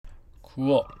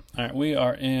Cool. All right, we're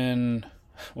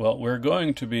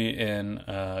going to be in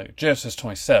Genesis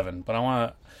 27, but I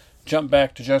want to jump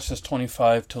back to Genesis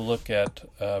 25 to look at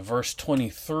verse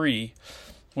 23,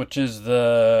 which is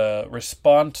the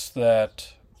response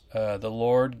that the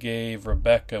Lord gave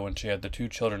Rebekah when she had the two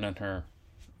children in her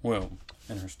womb,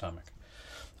 in her stomach.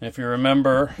 And if you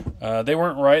remember, they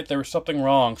weren't right, there was something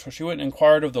wrong, so she went and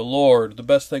inquired of the Lord. The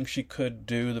best thing she could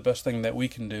do, the best thing that we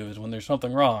can do, is when there's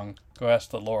something wrong, go ask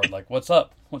the Lord, like, what's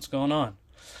up? What's going on?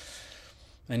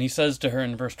 And he says to her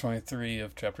in verse 23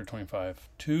 of chapter 25,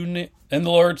 And the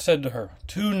Lord said to her,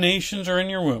 2 nations are in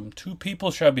your womb, 2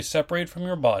 people shall be separated from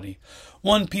your body.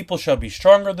 1 people shall be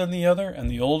stronger than the other,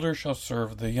 and the older shall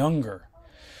serve the younger.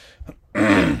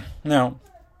 Now,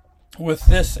 with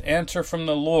this answer from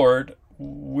the Lord,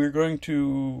 we're going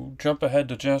to jump ahead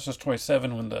to Genesis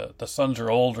 27 when the sons are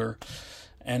older,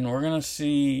 and we're going to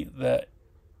see that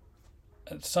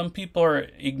some people are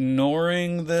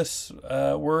ignoring this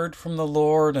word from the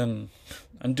Lord and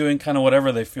doing kind of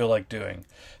whatever they feel like doing.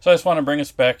 So I just want to bring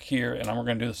us back here, and we're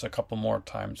going to do this a couple more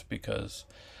times because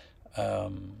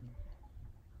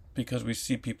we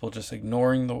see people just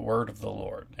ignoring the word of the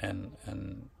Lord and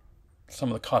some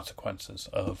of the consequences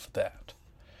of that.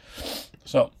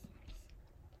 So,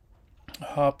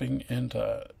 hopping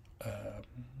into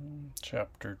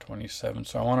chapter 27.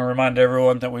 So I want to remind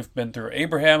everyone that we've been through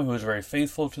Abraham, who was very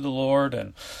faithful to the Lord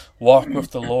and walked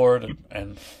with the Lord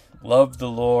and loved the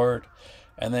Lord.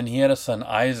 And then he had a son,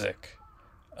 Isaac.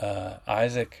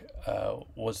 Isaac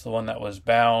was the one that was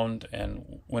bound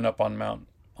and went up on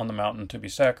the mountain to be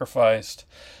sacrificed.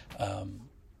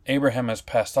 Abraham has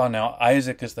passed on now.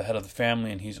 Isaac is the head of the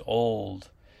family, and he's old.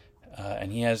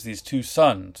 And he has these 2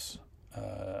 sons.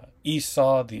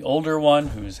 Esau, the older one,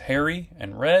 who's hairy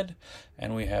and red,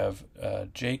 and we have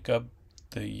Jacob,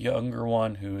 the younger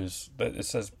one, who is, it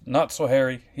says, not so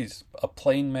hairy. He's a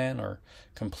plain man, or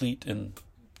complete in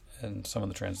some of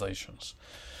the translations.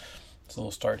 So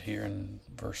we'll start here in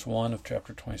verse 1 of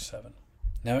chapter 27.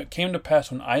 Now it came to pass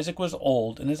when Isaac was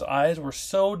old, and his eyes were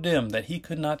so dim that he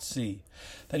could not see,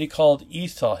 that he called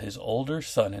Esau his older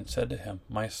son, and said to him,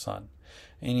 My son.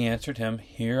 And he answered him,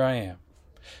 Here I am.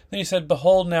 Then he said,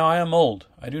 Behold, now I am old.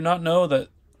 I do not know the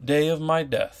day of my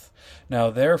death. Now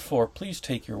therefore, please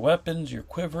take your weapons, your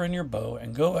quiver, and your bow,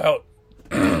 and go out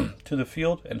to the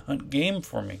field and hunt game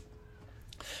for me,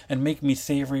 and make me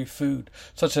savory food,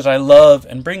 such as I love,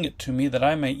 and bring it to me, that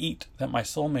I may eat, that my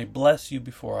soul may bless you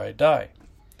before I die.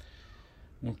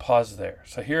 And pause there.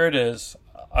 So here it is.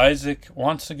 Isaac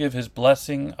wants to give his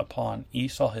blessing upon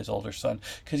Esau, his older son,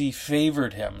 because he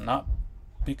favored him, not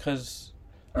because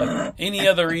of any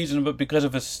other reason, but because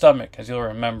of his stomach. As you'll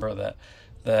remember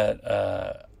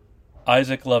that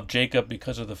Isaac loved Jacob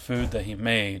because of the food that he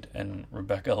made, and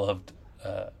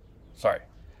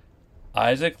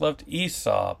Isaac loved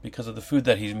Esau because of the food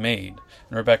that he made,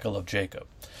 and Rebekah loved Jacob.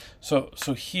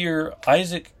 So here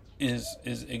Isaac is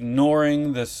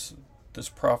ignoring this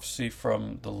prophecy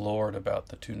from the Lord about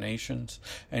the 2 nations,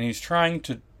 and he's trying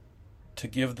to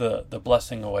give the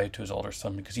blessing away to his older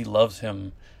son because he loves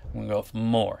him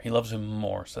more. He loves him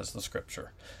more, says the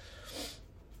scripture.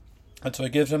 And so he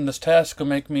gives him this task: go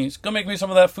make me some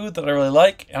of that food that I really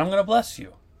like, and I'm going to bless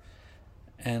you.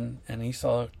 And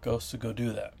Esau goes to go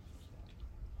do that.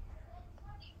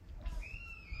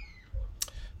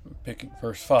 Picking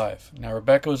verse 5. Now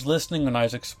Rebekah was listening when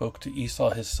Isaac spoke to Esau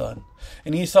his son.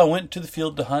 And Esau went to the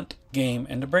field to hunt game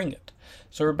and to bring it.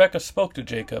 So Rebekah spoke to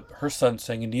Jacob, her son,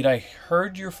 saying, Indeed, I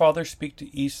heard your father speak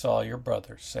to Esau your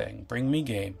brother, saying, Bring me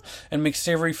game, and make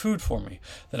savory food for me,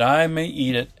 that I may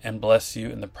eat it and bless you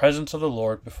in the presence of the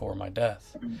Lord before my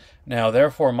death. Now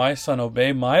therefore, my son,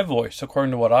 obey my voice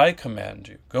according to what I command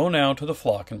you. Go now to the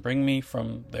flock, and bring me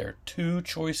from there 2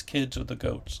 choice kids of the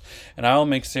goats, and I will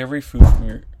make savory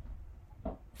food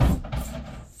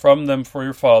from them for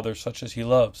your father, such as he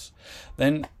loves.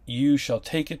 Then you shall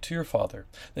take it to your father,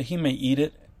 that he may eat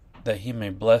it, that he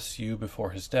may bless you before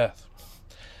his death.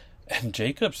 And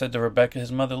Jacob said to Rebekah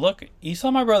his mother, Look, Esau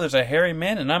my brother is a hairy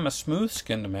man, and I am a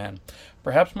smooth-skinned man.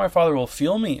 Perhaps my father will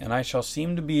feel me, and I shall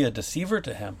seem to be a deceiver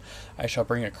to him. I shall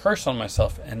bring a curse on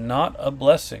myself, and not a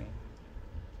blessing.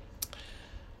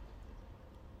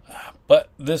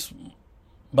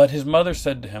 But his mother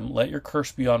said to him, Let your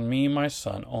curse be on me, my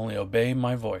son, only obey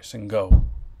my voice, and go,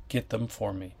 get them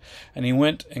for me. And he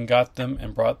went and got them,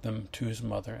 and brought them to his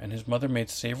mother. And his mother made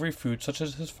savory food, such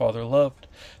as his father loved.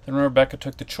 Then Rebekah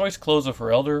took the choice clothes of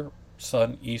her elder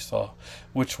son Esau,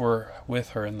 which were with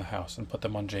her in the house, and put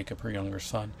them on Jacob her younger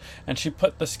son. And she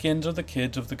put the skins of the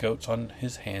kids of the goats on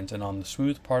his hands and on the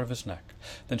smooth part of his neck.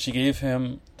 Then she gave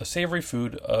him the savory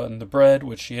food and the bread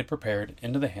which she had prepared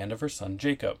into the hand of her son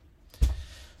Jacob.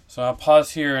 So I'll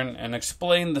pause here and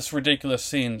explain this ridiculous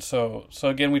scene. So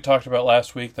again, we talked about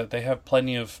last week that they have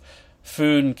plenty of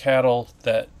food and cattle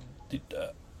that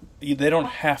they don't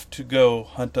have to go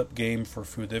hunt up game for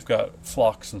food. They've got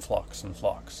flocks and flocks and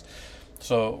flocks.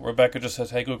 So Rebecca just says,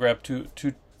 hey, go grab two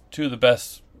of the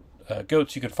best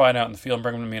goats you could find out in the field and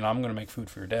bring them to me, and I'm going to make food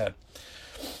for your dad.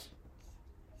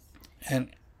 And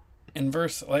in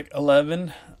verse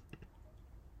 11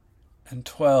 and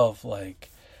 12,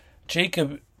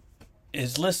 Jacob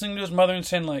is listening to his mother and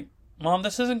saying, Mom,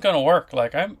 this isn't going to work.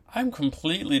 I'm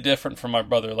completely different from my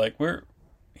brother.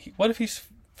 What if he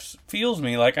feels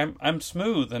me like I'm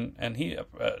smooth, and he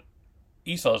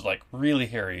Esau is really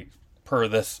hairy per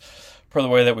the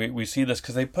way that we see this,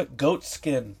 because they put goat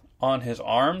skin on his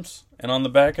arms and on the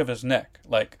back of his neck.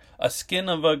 A skin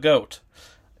of a goat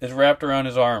is wrapped around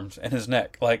his arms and his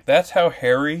neck. That's how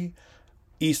hairy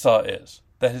Esau is.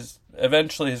 That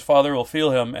eventually his father will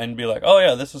feel him and be like, oh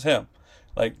yeah, this is him.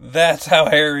 That's how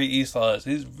hairy Esau is.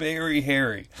 He's very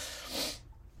hairy.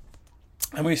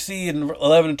 And we see in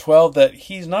 11 and 12 that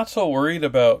he's not so worried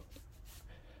about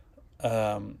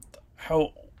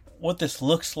what this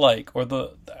looks like or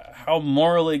how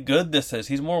morally good this is.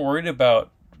 He's more worried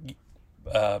about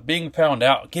being found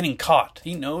out, getting caught.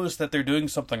 He knows that they're doing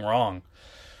something wrong.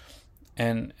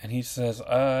 And he says,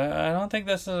 I don't think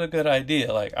this is a good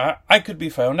idea. I could be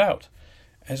found out.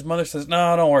 And his mother says,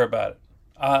 no, don't worry about it.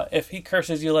 If he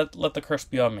curses you, let the curse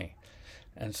be on me.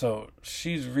 And so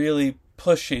she's really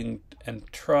pushing and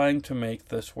trying to make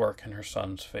this work in her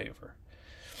son's favor.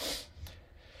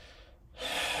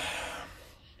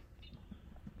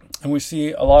 And we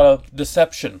see a lot of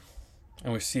deception.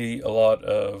 And we see a lot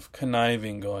of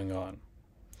conniving going on.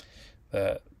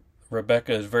 That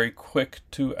Rebecca is very quick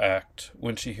to act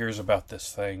when she hears about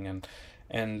this thing.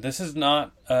 And this is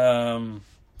not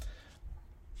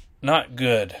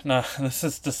good. This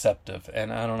is deceptive.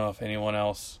 And I don't know if anyone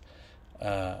else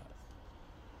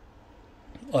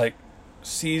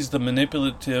sees the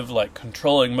manipulative,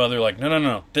 controlling mother,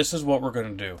 no, this is what we're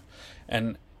going to do.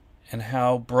 And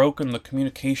how broken the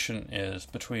communication is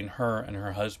between her and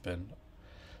her husband.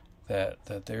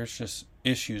 That there's just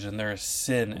issues and there is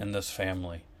sin in this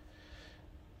family.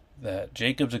 That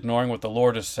Jacob's ignoring what the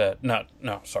Lord has said.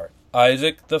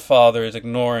 Isaac, the father, is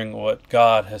ignoring what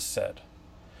God has said.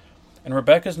 And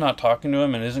Rebecca's not talking to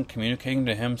him and isn't communicating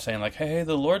to him, saying hey,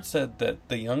 the Lord said that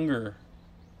the older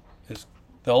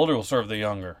will serve the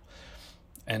younger.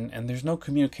 And there's no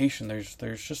communication. There's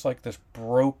just this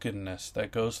brokenness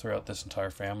that goes throughout this entire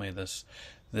family, this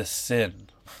sin.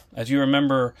 As you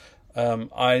remember,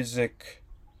 Isaac,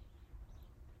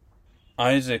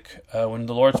 when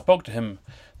the Lord spoke to him,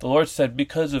 the Lord said,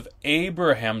 because of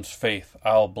Abraham's faith,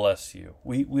 I'll bless you.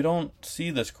 We don't see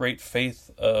this great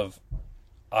faith of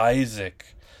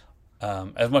Isaac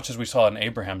as much as we saw in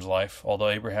Abraham's life, although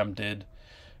Abraham did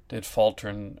falter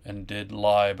and did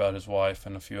lie about his wife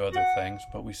and a few other things.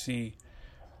 But we see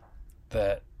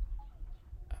that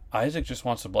Isaac just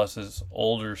wants to bless his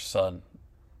older son,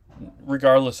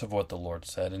 regardless of what the Lord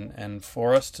said. And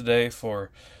for us today, for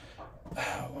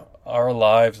our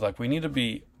lives, we need to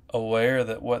be aware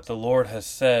that what the Lord has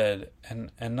said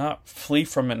and not flee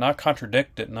from it, not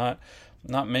contradict it, not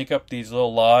make up these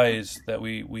little lies that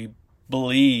we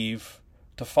believe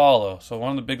to follow. So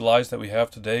one of the big lies that we have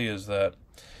today is that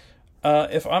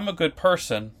if I'm a good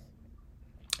person,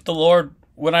 the Lord,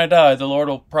 when I die, the Lord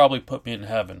will probably put me in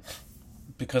heaven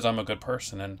because I'm a good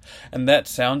person. And that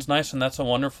sounds nice and that's a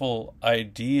wonderful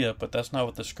idea, but that's not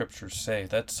what the scriptures say.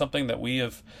 That's something that we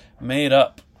have made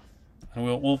up. And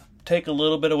we'll take a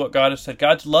little bit of what God has said.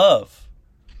 God's love.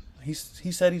 He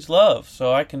said he's love.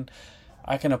 So I can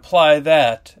apply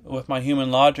that with my human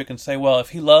logic and say, well, if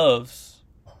he loves,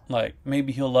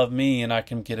 maybe he'll love me and I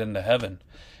can get into heaven.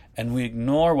 And we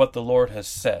ignore what the Lord has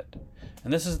said.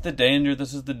 And this is the danger.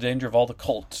 This is the danger of all the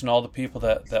cults and all the people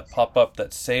that pop up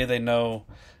that say they know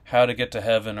how to get to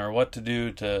heaven or what to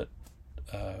do to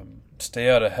stay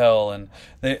out of hell. And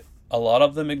a lot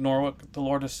of them ignore what the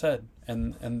Lord has said.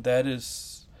 And that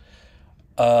is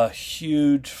a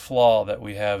huge flaw that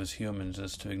we have as humans,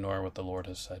 is to ignore what the Lord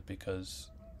has said, because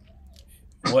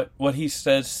what he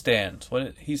says stands.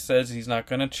 What he says, he's not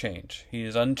going to change. He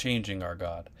is unchanging, our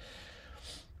God.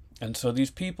 And so these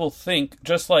people think,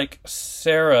 just like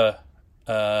Sarah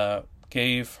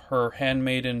gave her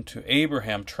handmaiden to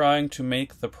Abraham, trying to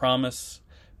make the promise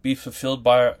be fulfilled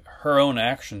by her own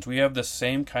actions. We have the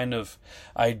same kind of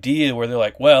idea where they're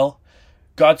like, well,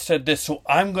 God said this, so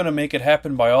I'm going to make it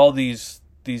happen by all these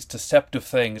deceptive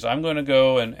things. I'm going to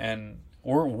go and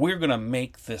we're going to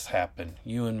make this happen,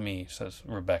 you and me, says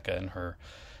Rebekah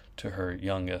to her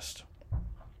youngest.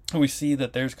 We see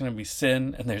that there's going to be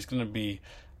sin, and there's going to be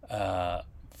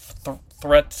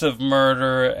threats of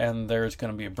murder, and there's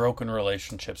going to be broken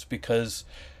relationships because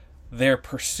they're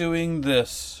pursuing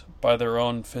this by their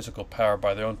own physical power,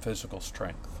 by their own physical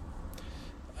strength.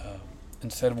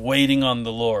 Instead of waiting on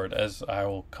the Lord, as I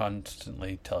will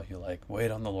constantly tell you, like, wait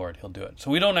on the Lord, He'll do it.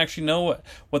 So we don't actually know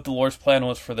what the Lord's plan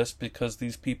was for this, because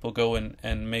these people go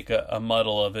and make a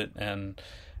muddle of it and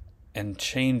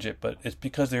change it, but it's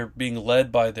because they're being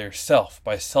led by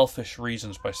by selfish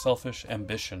reasons, by selfish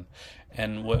ambition.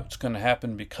 And what's going to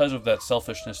happen because of that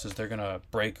selfishness is they're going to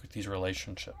break these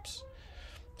relationships.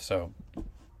 So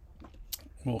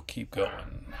we'll keep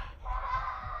going.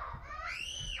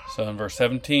 So in verse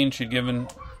 17,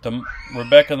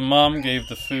 Rebekah, the mom, gave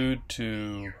the food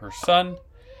to her son,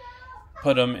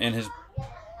 put him in his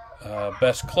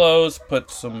best clothes,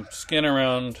 put some skin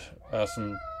around,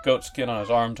 some goat skin on his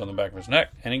arms, on the back of his neck,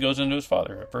 and he goes into his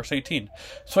father. Verse 18.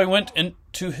 So he went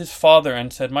into his father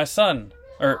and said, he went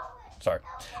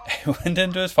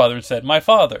into his father and said, my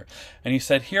father. And he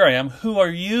said, here I am. Who are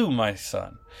you, my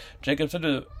son? Jacob said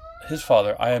to his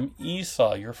father, I am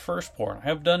Esau, your firstborn. I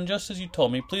have done just as you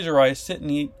told me. Please arise, sit and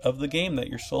eat of the game, that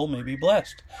your soul may be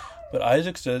blessed. But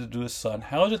Isaac said to his son,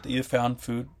 how is it that you have found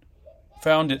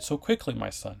it so quickly,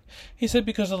 my son? He said,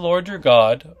 because the Lord your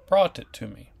God brought it to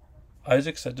me.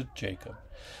 Isaac said to Jacob,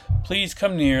 please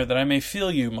come near, that I may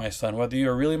feel you, my son, whether you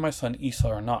are really my son Esau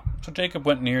or not. So Jacob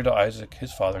went near to Isaac,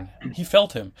 his father, and he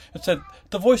felt him. It said,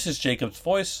 the voice is Jacob's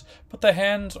voice, but the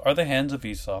hands are the hands of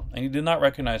Esau. And he did not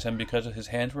recognize him, because his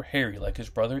hands were hairy, like his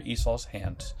brother Esau's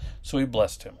hands. So he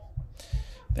blessed him.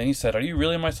 Then he said, are you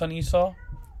really my son Esau?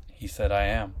 He said, I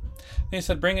am. Then he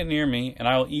said, bring it near me, and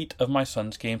I will eat of my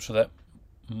son's game, so that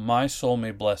my soul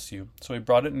may bless you. So he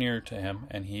brought it near to him,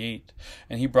 and he ate.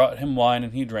 And he brought him wine,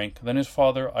 and he drank. Then his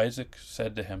father Isaac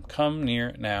said to him, come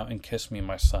near now and kiss me,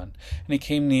 my son. And he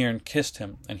came near and kissed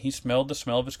him. And he smelled the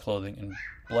smell of his clothing, and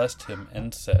blessed him,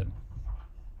 and said,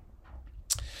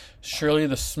 surely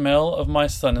the smell of my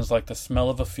son is like the smell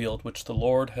of a field which the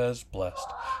Lord has blessed.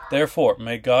 Therefore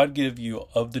may God give you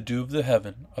of the dew of the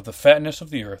heaven, of the fatness of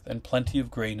the earth, and plenty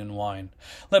of grain and wine.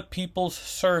 Let peoples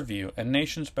serve you, and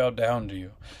nations bow down to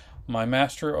you.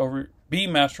 Be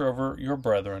master over your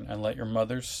brethren, and let your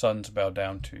mother's sons bow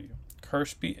down to you.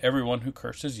 Cursed be everyone who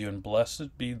curses you, and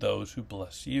blessed be those who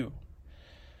bless you.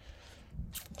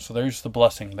 So there's the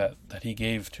blessing that he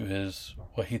gave to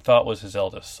what he thought was his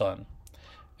eldest son.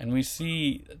 And we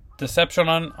see deception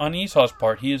on Esau's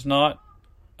part. He is not,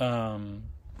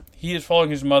 he is following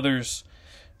his mother's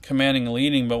commanding and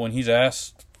leading, but when he's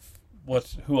asked,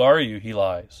 who are you, he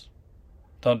lies.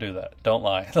 Don't do that. Don't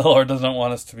lie. The Lord doesn't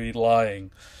want us to be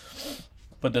lying.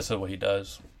 But this is what he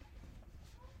does.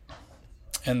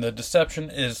 And the deception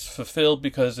is fulfilled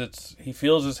because he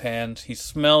feels his hands, he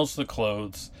smells the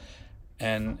clothes,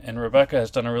 and Rebekah has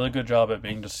done a really good job at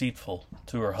being deceitful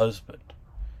to her husband.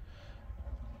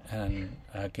 And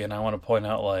again, I want to point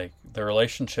out, like, the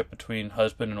relationship between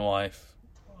husband and wife,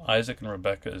 Isaac and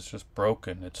Rebekah, is just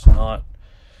broken. It's not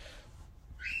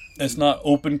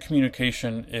open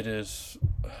communication. It is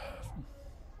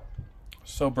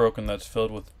so broken that it's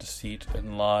filled with deceit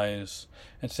and lies.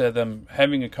 Instead of them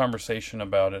having a conversation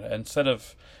about it, instead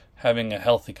of having a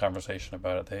healthy conversation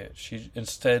about it, she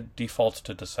instead defaults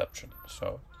to deception.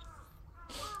 So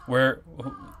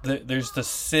there's the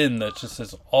sin that just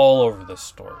is all over this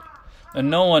story, and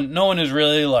no one is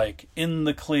really like in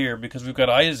the clear, because we've got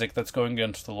Isaac that's going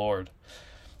against the Lord,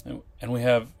 and we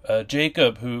have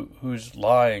Jacob who's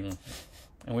lying,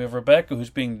 and we have Rebekah who's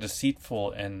being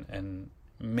deceitful and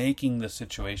making the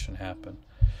situation happen,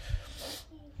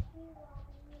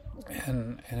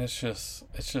 and it's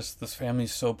just this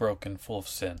family's so broken, full of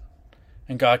sin,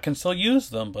 and God can still use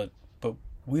them, but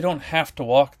we don't have to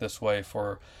walk this way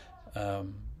for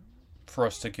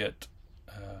us to get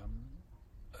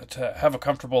to have a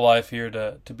comfortable life here,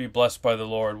 to be blessed by the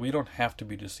Lord. We don't have to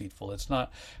be deceitful. It's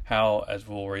not how, as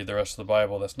we'll read the rest of the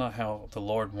Bible, that's not how the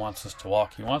Lord wants us to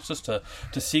walk. He wants us to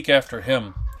seek after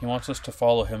Him. He wants us to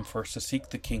follow Him first, to seek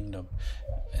the kingdom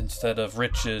instead of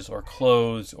riches or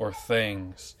clothes or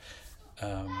things.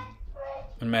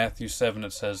 In Matthew 7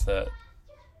 it says that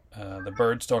the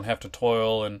birds don't have to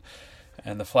toil, and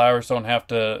the flowers don't have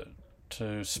to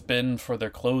spin for their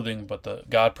clothing, but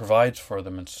God provides for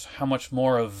them. And how much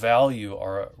more of value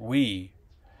are we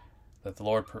that the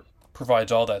Lord provides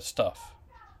all that stuff?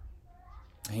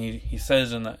 he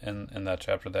says in that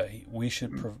chapter that we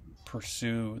should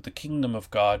pursue the kingdom of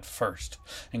God first,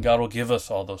 and God will give us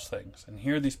all those things. And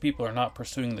here these people are not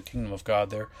pursuing the kingdom of God.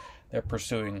 They're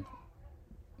pursuing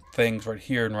things right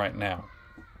here and right now.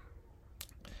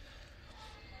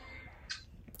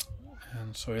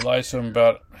 And so he lies to him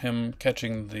about him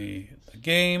catching the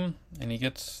game, and he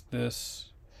gets this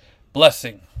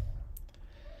blessing.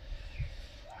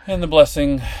 And the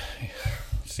blessing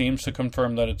seems to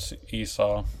confirm that it's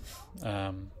Esau.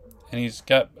 And he's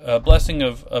got a blessing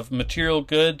of material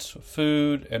goods,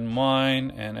 food and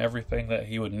wine, and everything that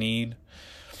he would need.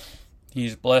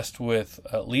 He's blessed with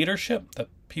leadership, that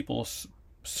people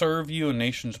serve you and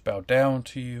nations bow down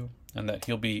to you, and that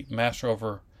he'll be master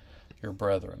over your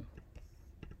brethren,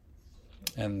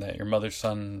 and that your mother's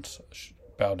sons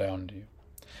bow down to you.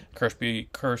 Cursed be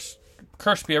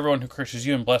everyone who curses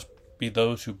you, and blessed be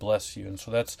those who bless you. And so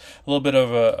that's a little bit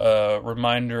of a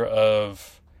reminder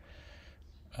of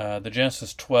the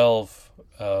Genesis 12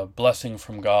 blessing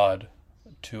from God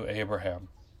to Abraham.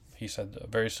 He said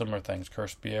very similar things.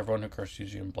 Cursed be everyone who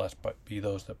curses you, and blessed be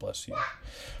those that bless you.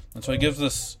 And so he gives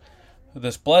this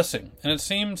blessing. And it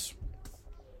seems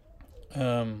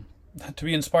to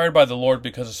be inspired by the Lord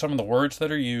because of some of the words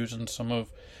that are used and some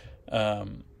of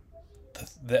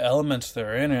the elements that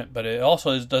are in it, but it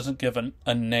also doesn't give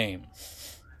a name.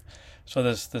 So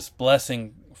this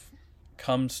blessing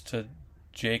comes to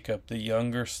Jacob, the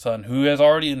younger son, who has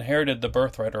already inherited the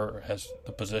birthright, or has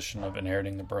the position of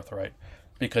inheriting the birthright,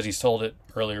 because he sold it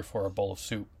earlier for a bowl of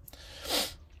soup.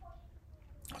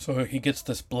 So he gets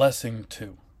this blessing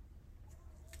too,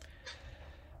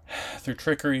 through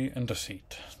trickery and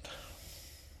deceit.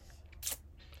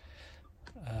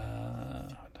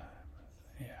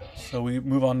 So we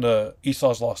move on to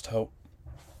Esau's lost hope.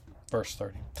 Verse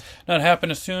 30. Now it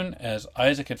happened as soon as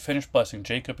Isaac had finished blessing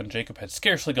Jacob, and Jacob had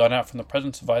scarcely gone out from the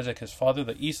presence of Isaac his father,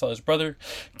 that Esau his brother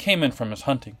came in from his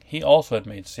hunting. He also had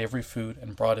made savory food,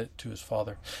 and brought it to his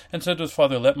father, and said to his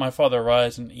father, Let my father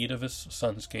arise and eat of his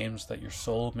son's games, that your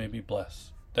soul may be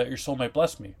blessed, that your soul may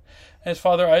bless me. And his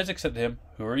father Isaac said to him,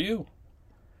 Who are you?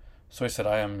 So he said,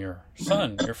 I am your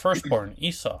son, your firstborn,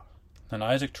 Esau. Then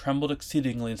Isaac trembled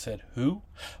exceedingly and said, Who?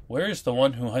 Where is the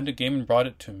one who hunted game and brought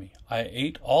it to me? I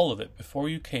ate all of it before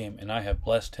you came, and I have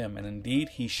blessed him, and indeed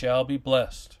he shall be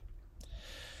blessed.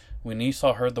 When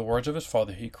Esau heard the words of his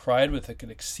father, he cried with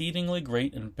an exceedingly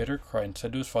great and bitter cry, and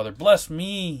said to his father, Bless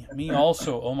me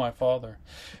also, O my father.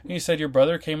 And he said, Your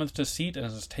brother came with deceit, and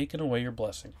has taken away your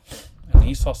blessing. And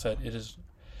Esau said, Is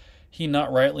he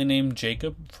not rightly named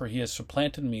Jacob? For he has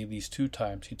supplanted me these 2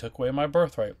 times. He took away my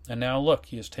birthright, and now look,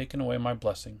 he has taken away my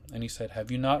blessing. And he said, Have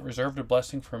you not reserved a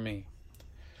blessing for me?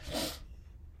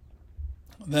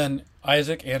 Then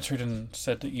Isaac answered and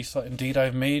said to Esau, Indeed, I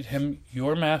have made him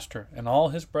your master, and all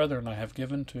his brethren I have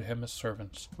given to him as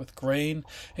servants. With grain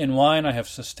and wine I have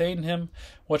sustained him.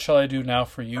 What shall I do now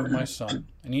for you, my son?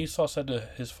 And Esau said to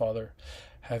his father,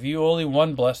 Have you only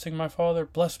one blessing, my father?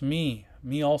 Bless me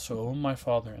also, O my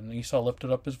father. And Esau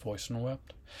lifted up his voice and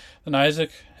wept. Then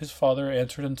Isaac his father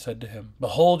answered and said to him,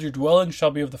 Behold, your dwelling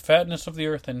shall be of the fatness of the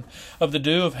earth, and of the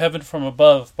dew of heaven from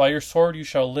above. By your sword you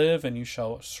shall live, and you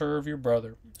shall serve your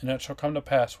brother. And it shall come to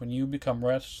pass, when you become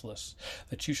restless,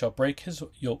 that you shall break his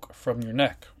yoke from your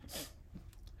neck.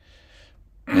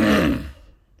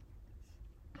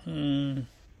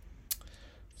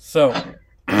 So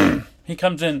he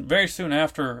comes in very soon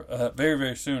after,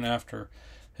 very soon after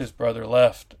his brother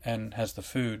left, and has the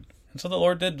food. And so the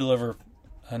Lord did deliver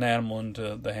an animal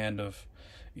into the hand of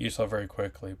Esau very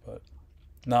quickly, but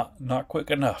not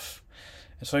quick enough.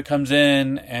 And so he comes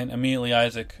in, and immediately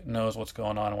Isaac knows what's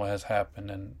going on and what has happened,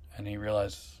 and he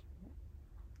realizes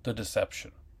the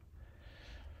deception.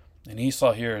 And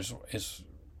Esau here is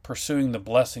pursuing the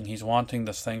blessing. He's wanting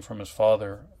this thing from his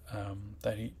father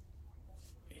that he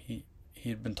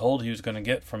had been told he was going to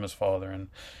get from his father,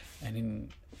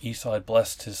 and Esau had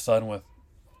blessed his son with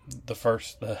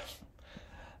the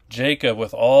Jacob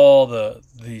with all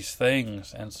these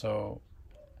things, and so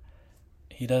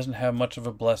he doesn't have much of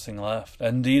a blessing left.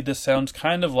 Indeed, this sounds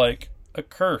kind of like a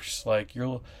curse. Like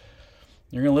you're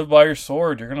gonna live by your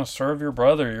sword. You're gonna serve your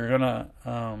brother. You're gonna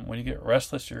when you get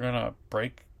restless, you're gonna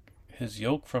break his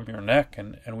yoke from your neck.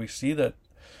 And we see that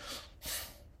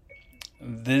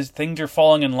these things are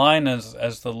falling in line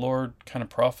as the Lord kind of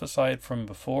prophesied from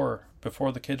before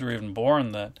the kids were even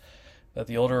born, that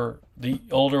the older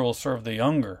will serve the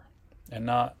younger, and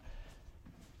not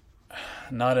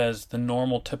as the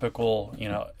normal typical,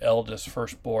 eldest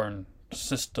firstborn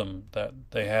system that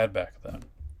they had back then.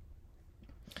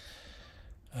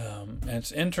 And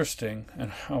it's interesting,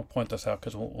 and I'll point this out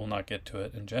because we'll not get to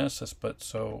it in Genesis, but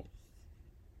so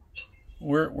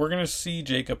we're going to see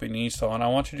Jacob and Esau, and I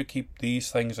want you to keep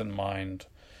these things in mind: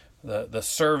 the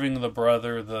serving the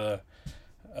brother, the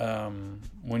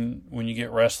when you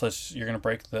get restless, you're going to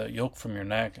break the yoke from your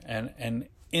neck, and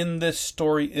in this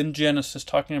story in Genesis,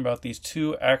 talking about these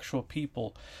two actual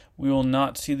people, we will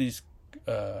not see these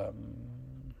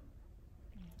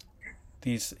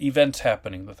events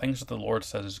happening, the things that the Lord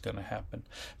says is going to happen.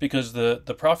 Because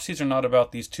the prophecies are not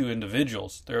about these two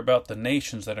individuals. They're about the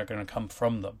nations that are going to come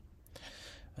from them.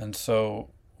 And so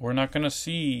we're not going to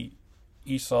see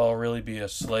Esau really be a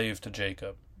slave to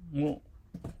Jacob.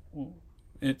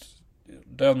 It's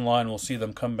down the line, we'll see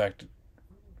them come back to...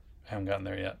 I haven't gotten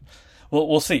there yet. Well,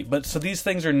 we'll see. But so these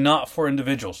things are not for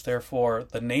individuals. They're for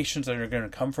the nations that are going to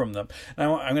come from them.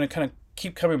 And I'm going to kind of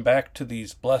keep coming back to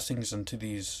these blessings and to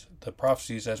the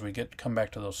prophecies as we come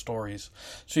back to those stories,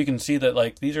 so you can see that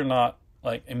like these are not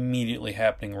like immediately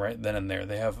happening right then and there.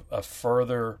 They have a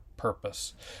further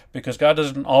purpose, because God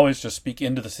doesn't always just speak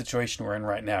into the situation we're in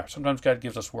right now. Sometimes God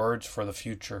gives us words for the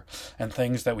future and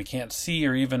things that we can't see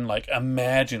or even like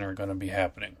imagine are going to be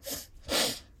happening.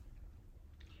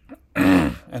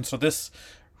 And so this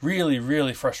really,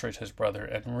 really frustrates his brother,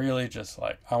 and really just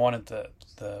like I wanted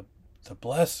the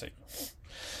blessing.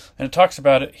 And it talks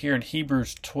about it here in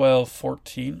Hebrews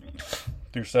 12:14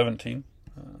 through 17.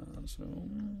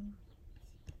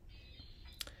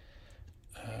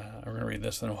 I'm going to read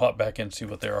this, and we'll hop back and see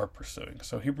what they are pursuing.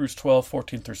 So Hebrews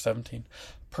 12:14 through 17.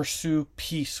 Pursue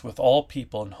peace with all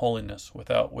people and holiness,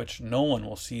 without which no one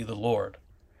will see the Lord.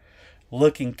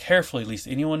 Looking carefully, lest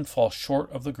anyone fall short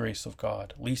of the grace of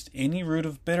God, lest any root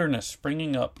of bitterness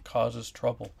springing up causes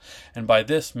trouble, and by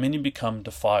this many become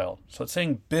defiled. So it's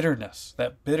saying bitterness.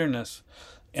 That bitterness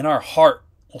in our heart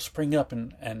will spring up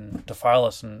and defile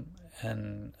us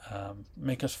and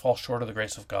make us fall short of the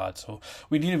grace of God. So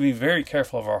we need to be very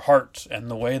careful of our hearts and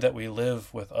the way that we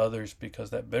live with others,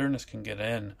 because that bitterness can get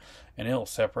in and it'll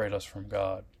separate us from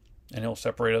God, and it'll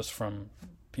separate us from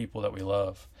people that we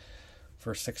love.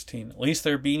 Verse 16, lest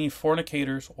there be any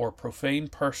fornicators or profane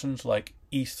persons like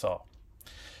Esau.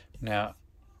 Now,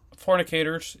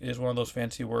 fornicators is one of those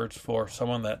fancy words for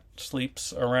someone that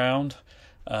sleeps around.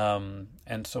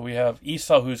 And so we have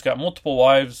Esau, who's got multiple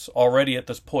wives already at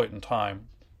this point in time,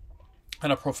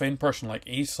 and a profane person like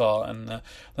Esau. And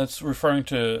that's referring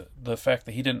to the fact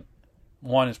that he didn't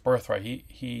want his birthright.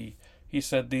 He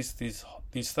said these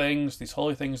things, these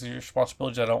holy things, these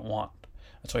responsibilities I don't want.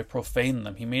 And so he profaned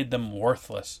them. He made them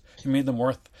worthless. He made them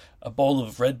worth a bowl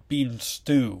of red bean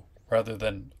stew rather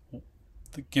than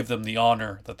give them the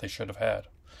honor that they should have had.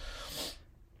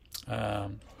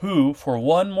 Who, for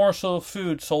one morsel of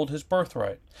food, sold his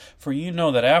birthright. For you know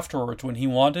that afterwards, when he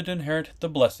wanted to inherit the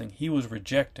blessing, he was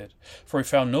rejected. For he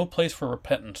found no place for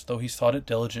repentance, though he sought it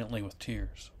diligently with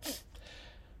tears.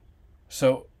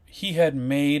 So he had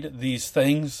made these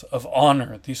things of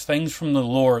honor, these things from the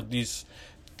Lord, these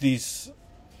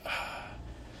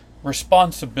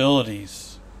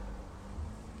responsibilities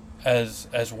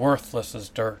as worthless as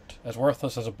dirt, as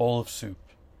worthless as a bowl of soup.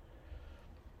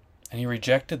 And he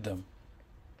rejected them.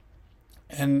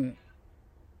 And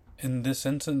in this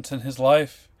instance in his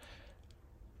life,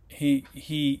 he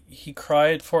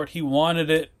cried for it. He wanted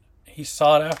it. He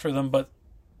sought after them, but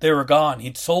they were gone.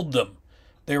 He'd sold them.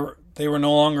 They were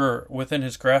no longer within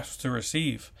his grasp to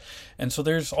receive. And so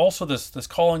there's also this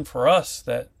calling for us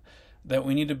that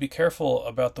we need to be careful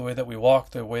about the way that we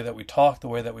walk, the way that we talk, the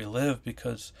way that we live,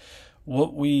 because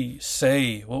what we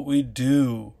say, what we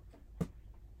do,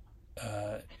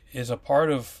 is a part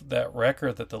of that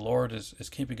record that the Lord is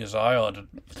keeping his eye on and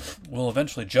will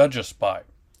eventually judge us by.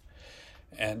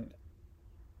 And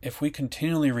if we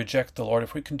continually reject the Lord,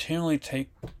 if we continually take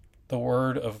the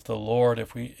word of the Lord,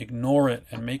 if we ignore it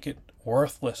and make it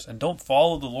worthless and don't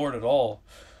follow the Lord at all,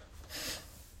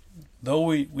 though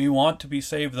we want to be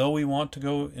saved, though we want to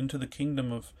go into the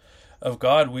kingdom of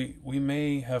God, we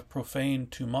may have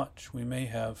profaned too much. We may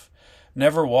have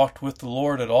never walked with the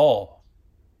Lord at all,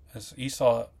 as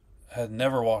Esau had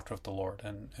never walked with the Lord,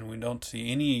 and we don't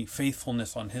see any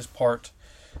faithfulness on his part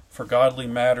for godly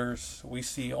matters. We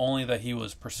see only that he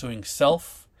was pursuing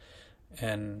self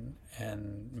and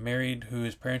married who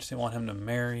his parents didn't want him to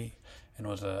marry, and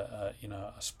was a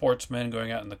sportsman going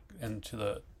out into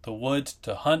the woods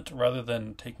to hunt rather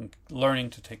than learning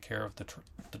to take care of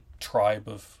the tribe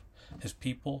of his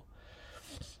people.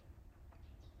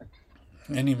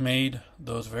 And he made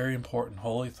those very important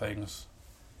holy things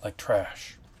like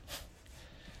trash.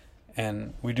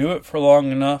 And we do it for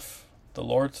long enough, the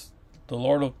Lord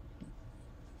will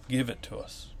give it to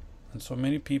us. And so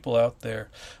many people out there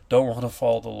don't want to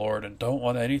follow the Lord and don't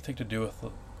want anything to do with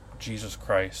Jesus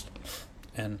Christ.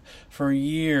 And for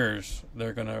years,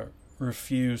 they're going to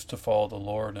refuse to follow the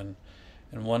Lord. And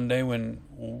one day when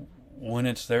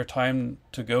it's their time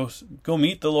to go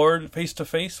meet the Lord face to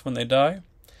face when they die,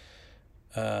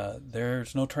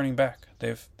 there's no turning back.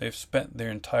 They've spent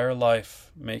their entire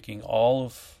life making all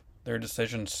of their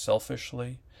decisions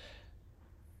selfishly,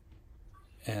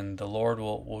 and the Lord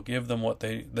will give them what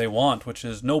they want, which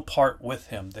is no part with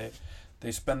Him.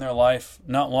 They spend their life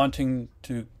not wanting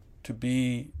to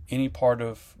be any part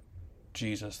of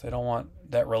Jesus. They don't want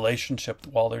that relationship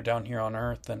while they're down here on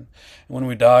earth. And when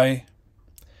we die,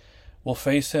 we'll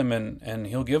face Him, and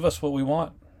He'll give us what we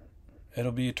want.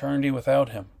 It'll be eternity without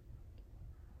Him.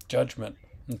 Judgment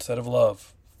instead of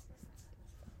love.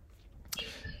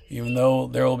 Even though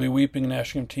there will be weeping and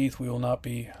gnashing of teeth, we will not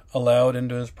be allowed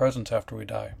into His presence after we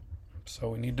die. So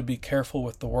we need to be careful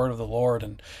with the word of the Lord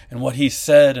and what He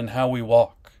said and how we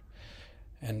walk.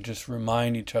 And just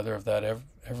remind each other of that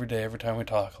every day, every time we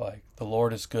talk. Like, the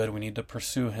Lord is good. We need to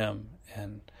pursue Him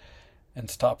and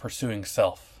stop pursuing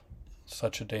self.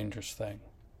 Such a dangerous thing.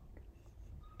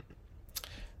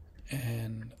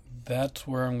 And that's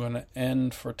where I'm going to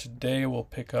end for today. We'll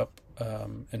pick up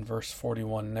in verse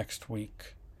 41 next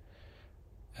week,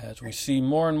 as we see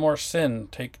more and more sin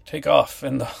take off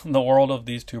in the world of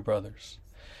these two brothers.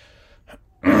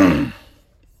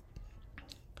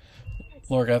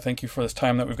 Lord God, thank You for this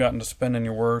time that we've gotten to spend in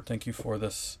Your Word. Thank You for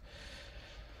this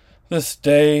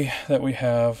day that we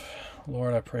have.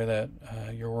 Lord, I pray that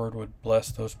Your Word would bless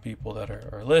those people that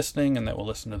are listening and that will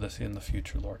listen to this in the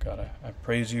future, Lord God. I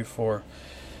praise You for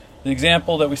the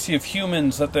example that we see of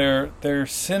humans, that they're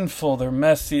sinful, they're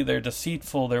messy, they're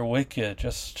deceitful, they're wicked,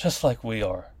 just like we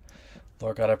are.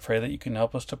 Lord God, I pray that You can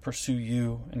help us to pursue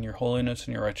You and Your holiness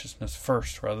and Your righteousness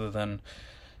first, rather than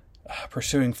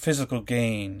pursuing physical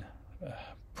gain,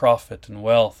 profit and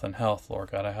wealth and health.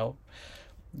 Lord God, I hope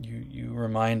You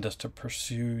remind us to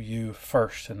pursue You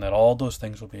first, and that all those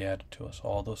things will be added to us.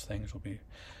 All those things will be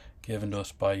given to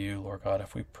us by You, Lord God,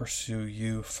 if we pursue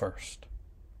You first.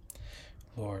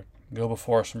 Lord, go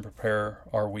before us and prepare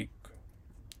our week.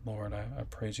 Lord, I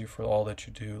praise You for all that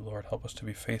You do. Lord, help us to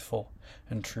be faithful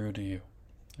and true to You.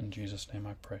 In Jesus' name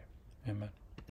I pray. Amen.